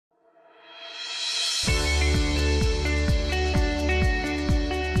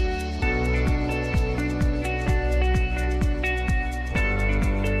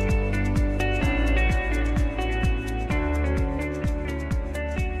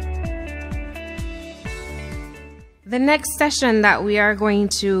The next session that we are going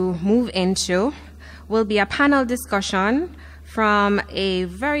to move into will be a panel discussion from a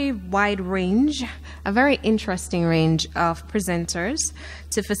very wide range, a very interesting range of presenters.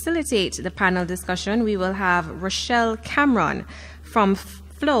 To facilitate the panel discussion, we will have Rochelle Cameron from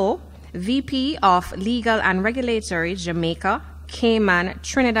FLO, VP of Legal and Regulatory, Jamaica, Cayman,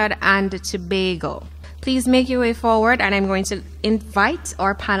 Trinidad, and Tobago. Please make your way forward, and I'm going to invite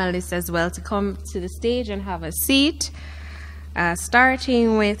our panelists as well to come to the stage and have a seat,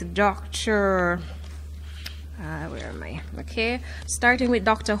 starting with Dr. Where am I? Okay, starting with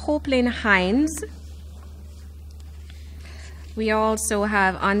Dr. Hopeline Hines. We also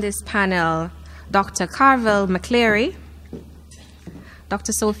have on this panel Dr. Carvel McCleary,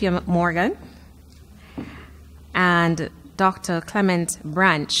 Dr. Sophia Morgan, and Dr. Clement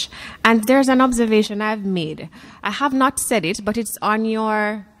Branche. And there's an observation I've made. I have not said it, but it's on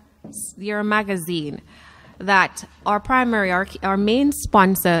your magazine, that our main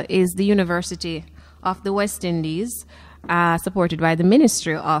sponsor is the University of the West Indies, supported by the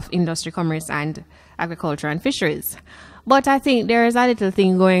Ministry of Industry, Commerce and Agriculture and Fisheries. But I think there is a little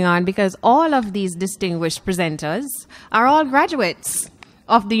thing going on, because all of these distinguished presenters are all graduates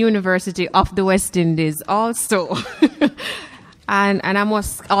of the University of the West Indies also. and I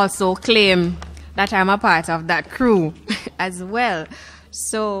must also claim that I'm a part of that crew as well.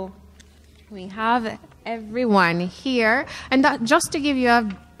 So we have everyone here. And just to give you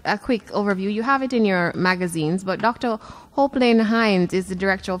a quick overview, you have it in your magazines, but Dr. Hopeline Hines is the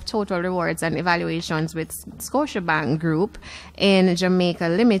Director of Total Rewards and Evaluations with Scotiabank Group in Jamaica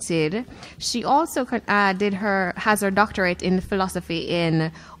Limited. She also has her doctorate in philosophy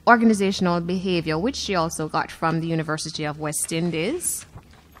in organizational behavior, which she also got from the University of West Indies.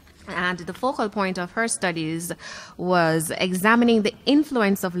 And the focal point of her studies was examining the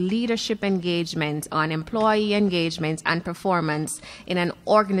influence of leadership engagement on employee engagement and performance in an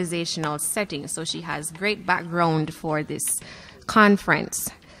organizational setting. So she has great background for this conference.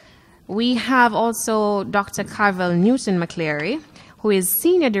 We have also Dr. Carvel Newton McCleary, who is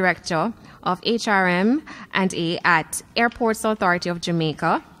Senior Director of HRM and A at Airports Authority of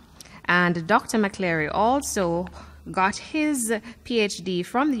Jamaica. And Dr. McCleary also got his PhD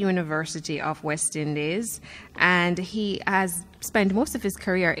from the University of West Indies, and he has spent most of his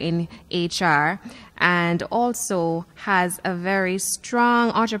career in HR and also has a very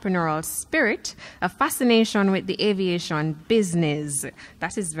strong entrepreneurial spirit, a fascination with the aviation business.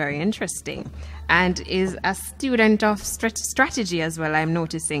 That is very interesting, and is a student of strategy as well, I'm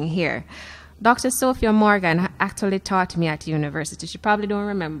noticing here. Dr. Sophia Morgan actually taught me at university. She probably don't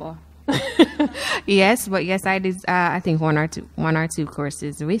remember. Yes, but yes, I did. I think one or two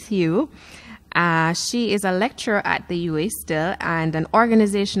courses with you. She is a lecturer at the UA still, and an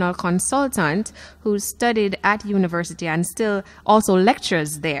organizational consultant who studied at university and still also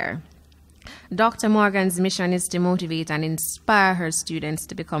lectures there. Dr. Morgan's mission is to motivate and inspire her students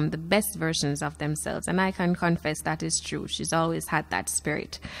to become the best versions of themselves, and I can confess that is true. She's always had that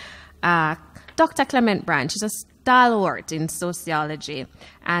spirit. Dr. Clement Branche is a stalwart in sociology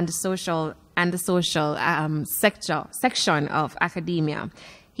and the social section of academia.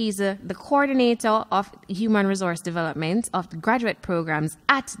 He's the coordinator of human resource development of the graduate programs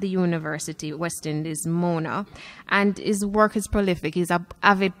at the University West Indies, Mona, and his work is prolific. He's an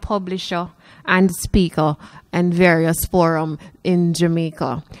avid publisher and speaker in various forums in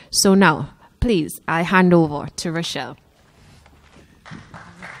Jamaica. So now, please, I hand over to Rochelle.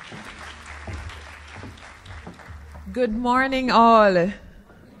 Good morning, all.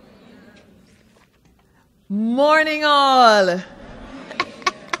 Morning, all.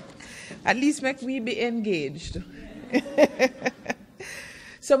 At least make we be engaged.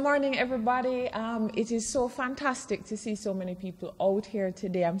 So morning, everybody. It is so fantastic to see so many people out here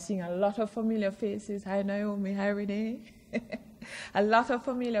today. I'm seeing a lot of familiar faces. Hi, Naomi. Hi, Renee. A lot of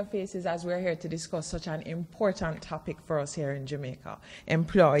familiar faces as we're here to discuss such an important topic for us here in Jamaica,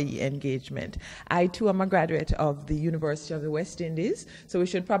 employee engagement. I too am a graduate of the University of the West Indies, so we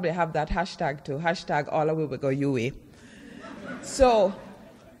should probably have that hashtag too, hashtag all the way we go UA. So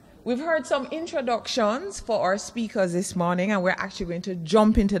we've heard some introductions for our speakers this morning, and we're actually going to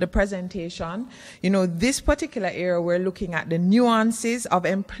jump into the presentation. You know, this particular area, we're looking at the nuances of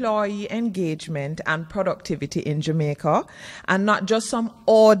employee engagement and productivity in Jamaica, and not just some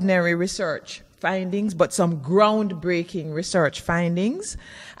ordinary research findings, but some groundbreaking research findings.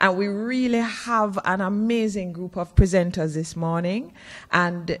 And we really have an amazing group of presenters this morning.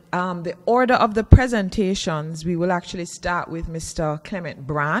 And the order of the presentations, we will actually start with Mr. Clement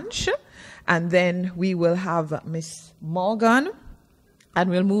Branche, and then we will have Ms. Morgan, And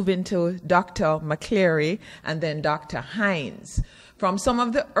we'll move into Dr. McCleary and then Dr. Hines. From some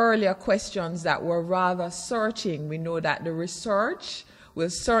of the earlier questions that were rather searching, we know that the research will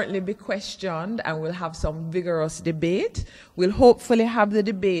certainly be questioned and we'll have some vigorous debate. We'll hopefully have the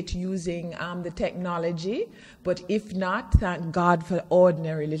debate using the technology, but if not, thank God for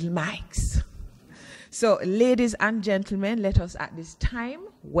ordinary little mics. So, ladies and gentlemen, let us at this time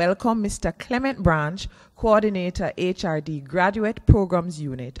welcome Mr. Clement Branche, Coordinator, HRD Graduate Programs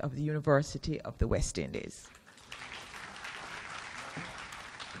Unit of the University of the West Indies.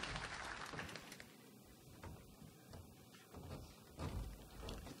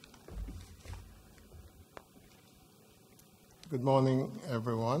 Good morning,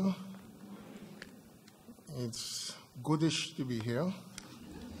 everyone. It's goodish to be here.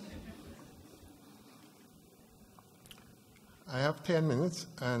 I have 10 minutes,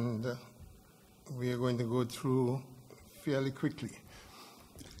 and we are going to go through fairly quickly.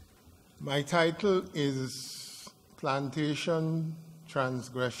 My title is Plantation,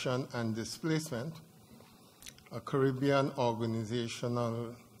 Transgression, and Displacement, a Caribbean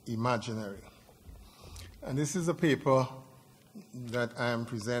Organisational Imaginary. And this is a paper that I am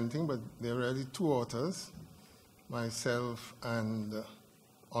presenting, but there are already two authors, myself and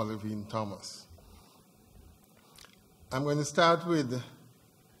Olivine Thomas. I'm going to start with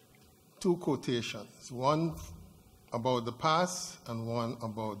two quotations, one about the past and one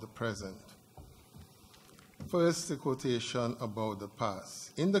about the present. First, the quotation about the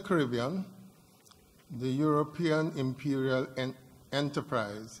past. In the Caribbean, the European imperial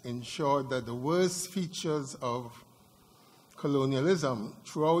enterprise ensured that the worst features of colonialism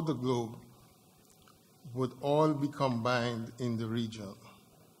throughout the globe would all be combined in the region.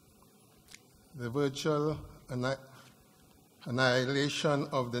 The virtual annihilation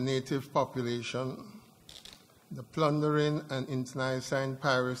of the native population, the plundering and internecine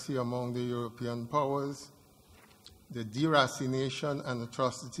piracy among the European powers, the deracination and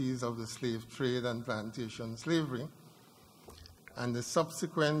atrocities of the slave trade and plantation slavery, and the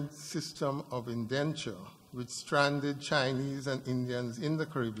subsequent system of indenture which stranded Chinese and Indians in the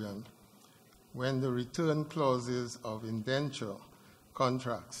Caribbean when the return clauses of indenture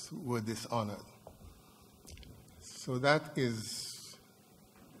contracts were dishonored. So that is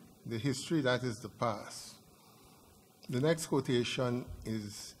the history, that is the past. The next quotation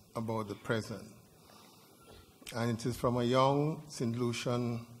is about the present, and it is from a young St.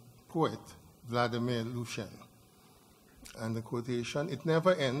 Lucian poet, Vladimir Lucien. And the quotation, "It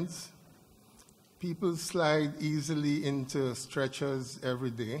never ends. People slide easily into stretchers every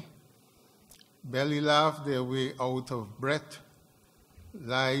day, belly laugh their way out of breath,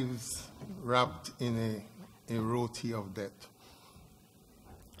 lives wrapped in a roti of death."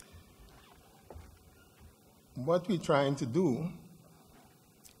 What we're trying to do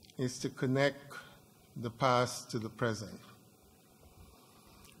is to connect the past to the present.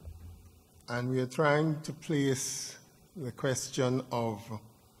 And we are trying to place the question of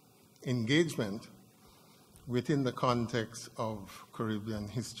engagement within the context of Caribbean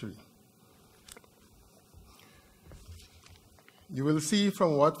history. You will see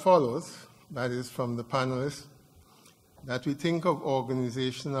from what follows, that is from the panelists, that we think of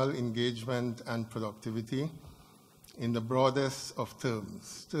organizational engagement and productivity in the broadest of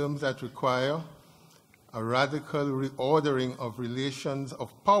terms, terms that require a radical reordering of relations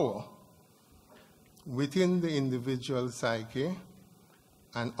of power within the individual psyche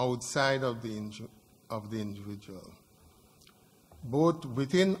and outside of the individual, both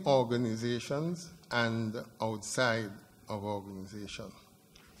within organizations and outside of organization.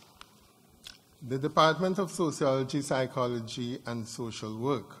 The Department of Sociology, Psychology, and Social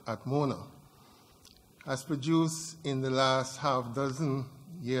Work at Mona has produced in the last half dozen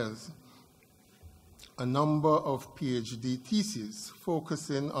years a number of PhD theses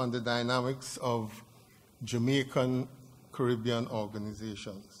focusing on the dynamics of Jamaican Caribbean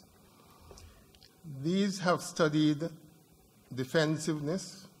organizations. These have studied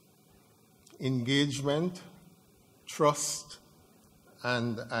defensiveness, engagement, trust,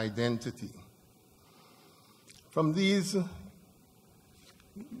 and identity. From these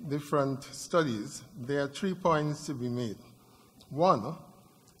different studies, there are 3 points to be made. One,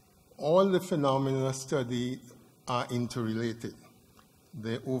 all the phenomena studied are interrelated.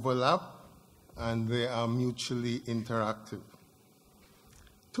 They overlap and they are mutually interactive.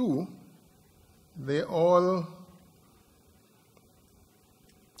 Two, they all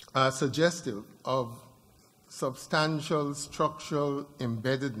are suggestive of substantial structural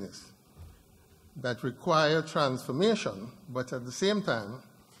embeddedness that require transformation, but at the same time,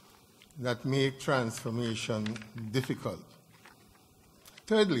 that make transformation difficult.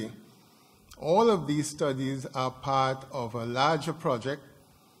 Thirdly, all of these studies are part of a larger project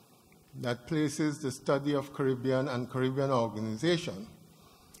that places the study of Caribbean and Caribbean organization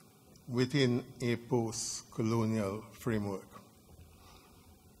within a post-colonial framework.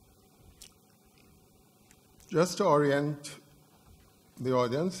 Just to orient the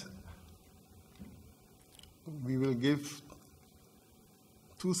audience, we will give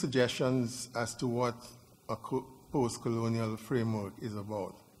two suggestions as to what a post-colonial framework is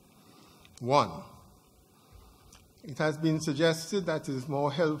about. One, it has been suggested that it is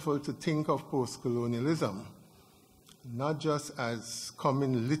more helpful to think of post-colonialism not just as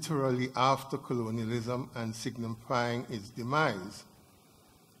coming literally after colonialism and signifying its demise,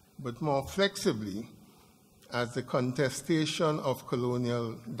 but more flexibly as the contestation of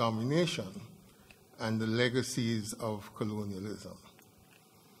colonial domination and the legacies of colonialism.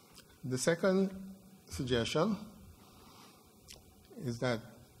 The second suggestion is that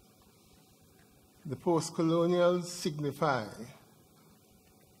the post-colonials signify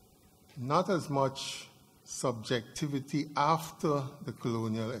not as much subjectivity after the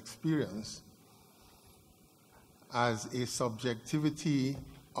colonial experience as a subjectivity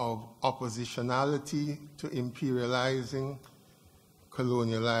of oppositionality to imperializing,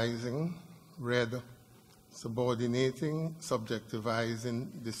 colonializing, subordinating,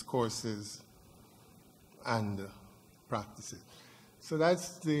 subjectivizing discourses and practices. So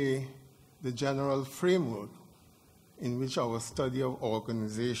that's the general framework in which our study of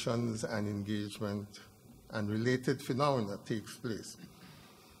organizations and engagement and related phenomena takes place.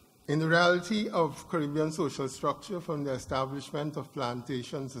 In the reality of Caribbean social structure from the establishment of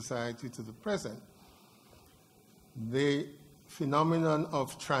plantation society to the present, the phenomenon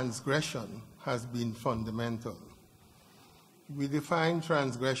of transgression has been fundamental. We define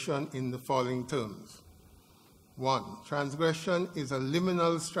transgression in the following terms. One, transgression is a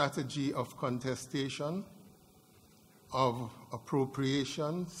liminal strategy of contestation, of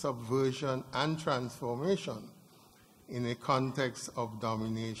appropriation, subversion, and transformation in a context of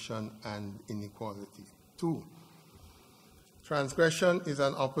domination and inequality. Two, transgression is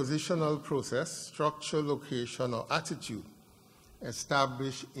an oppositional process, structure, location, or attitude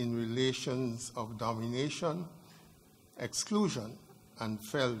established in relations of domination, exclusion, and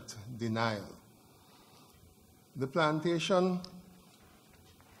felt denial. The plantation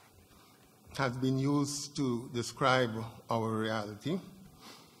has been used to describe our reality.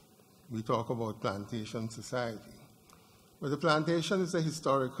 We talk about plantation society. But the plantation is a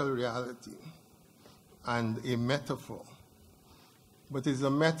historical reality and a metaphor. But it's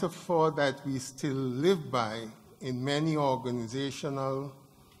a metaphor that we still live by in many organizational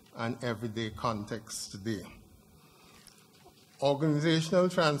and everyday contexts today. Organizational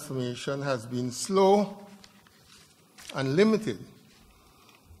transformation has been slow and limited.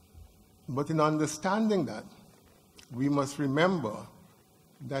 But in understanding that, we must remember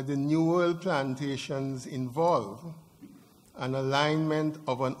that the New World plantations involve an alignment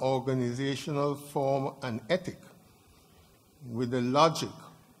of an organizational form and ethic with the logic,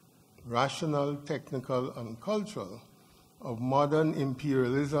 rational, technical, and cultural of modern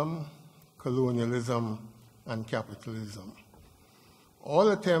imperialism, colonialism, and capitalism. All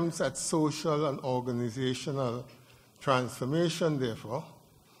attempts at social and organizational transformation, therefore,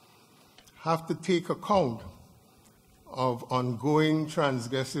 have to take account of ongoing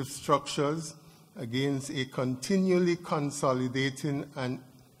transgressive structures against a continually consolidating and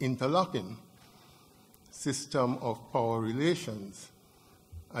interlocking system of power relations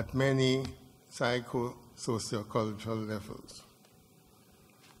at many psycho-sociocultural levels.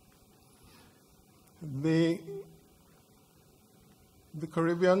 The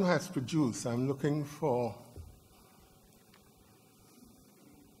Caribbean has produced, I'm looking for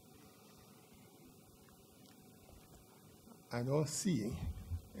I don't see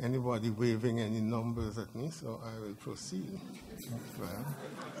anybody waving any numbers at me, so I will proceed.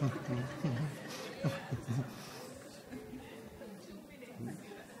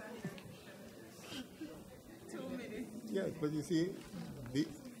 Yes, but you see,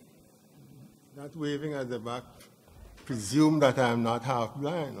 that waving at the back presume that I'm not half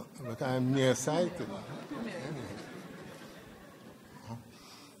blind, but I'm nearsighted.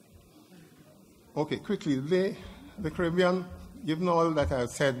 Okay, quickly, the Caribbean, given all that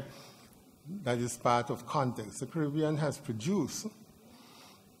I've said that is part of context, the Caribbean has produced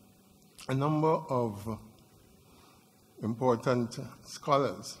a number of important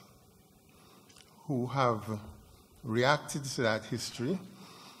scholars who have reacted to that history,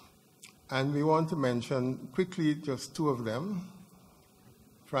 and we want to mention quickly just two of them,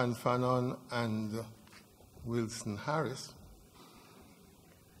 Franz Fanon and Wilson Harris.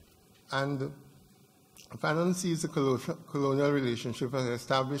 And Fanon sees the colonial relationship as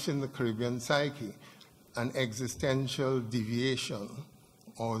established in the Caribbean psyche, an existential deviation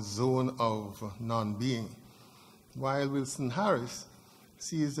or zone of non-being, while Wilson Harris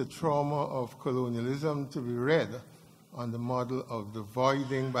sees the trauma of colonialism to be read on the model of the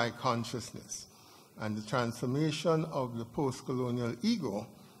voiding by consciousness and the transformation of the post-colonial ego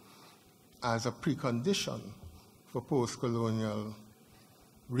as a precondition for post-colonial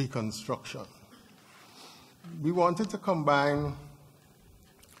reconstruction. We wanted to combine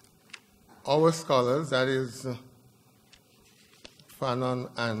our scholars, that is Fanon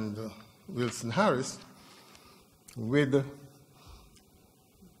and Wilson Harris, with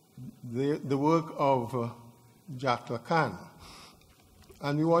the work of Jacques Lacan.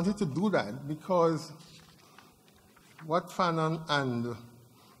 And we wanted to do that because what Fanon and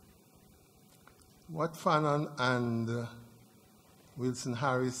Wilson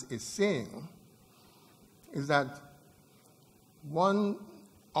Harris is saying is that one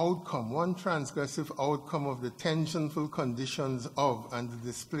outcome, one transgressive outcome of the tensionful conditions of and the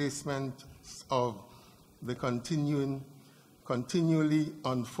displacement of the continually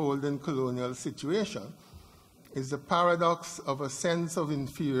unfolding colonial situation is the paradox of a sense of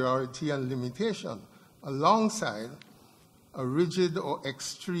inferiority and limitation alongside a rigid or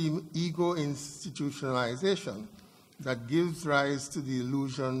extreme ego institutionalization that gives rise to the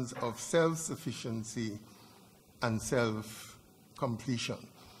illusions of self-sufficiency and self-completion.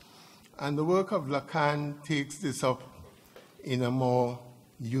 And the work of Lacan takes this up in a more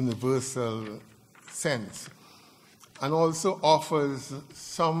universal sense and also offers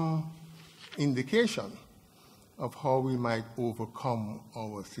some indication of how we might overcome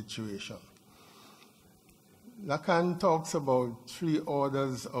our situation. Lacan talks about three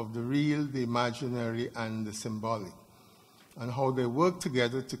orders of the real, the imaginary, and the symbolic, and how they work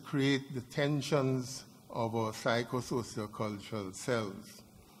together to create the tensions of our psychosociocultural selves.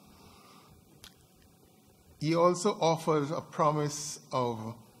 He also offers a promise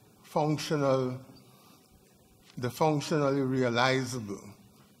of the functionally realizable,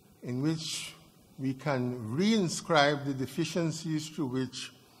 in which we can reinscribe the deficiencies through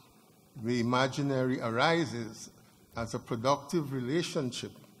which the imaginary arises as a productive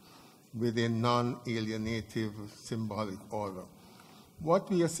relationship with a non-alienative symbolic order. What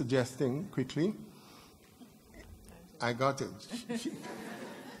we are suggesting, quickly, I got it.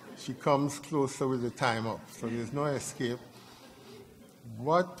 She comes closer with the time up, so there's no escape.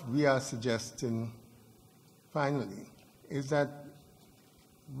 What we are suggesting, finally, is that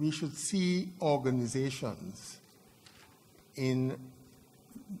we should see organizations in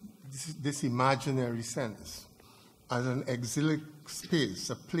this imaginary sense as an exilic space,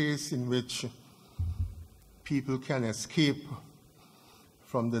 a place in which people can escape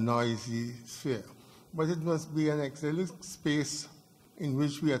from the noisy sphere. But it must be an exilic space in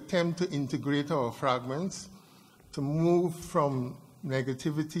which we attempt to integrate our fragments, to move from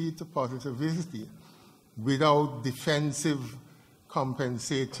negativity to positivity without defensive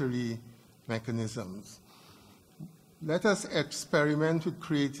compensatory mechanisms. Let us experiment with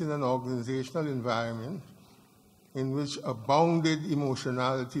creating an organizational environment in which a bounded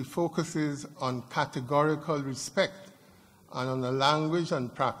emotionality focuses on categorical respect and on a language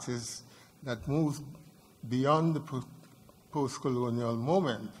and practice that moves beyond the post-colonial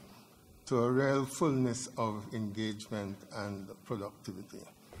moment to a real fullness of engagement and productivity.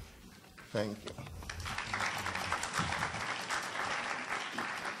 Thank you.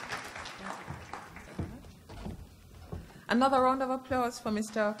 Another round of applause for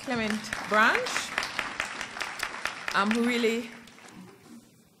Mr. Clement Branche, who really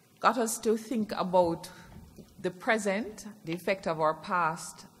got us to think about the present, the effect of our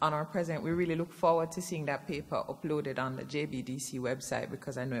past on our present. We really look forward to seeing that paper uploaded on the JBDC website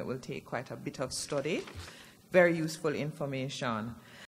because I know it will take quite a bit of study. Very useful information.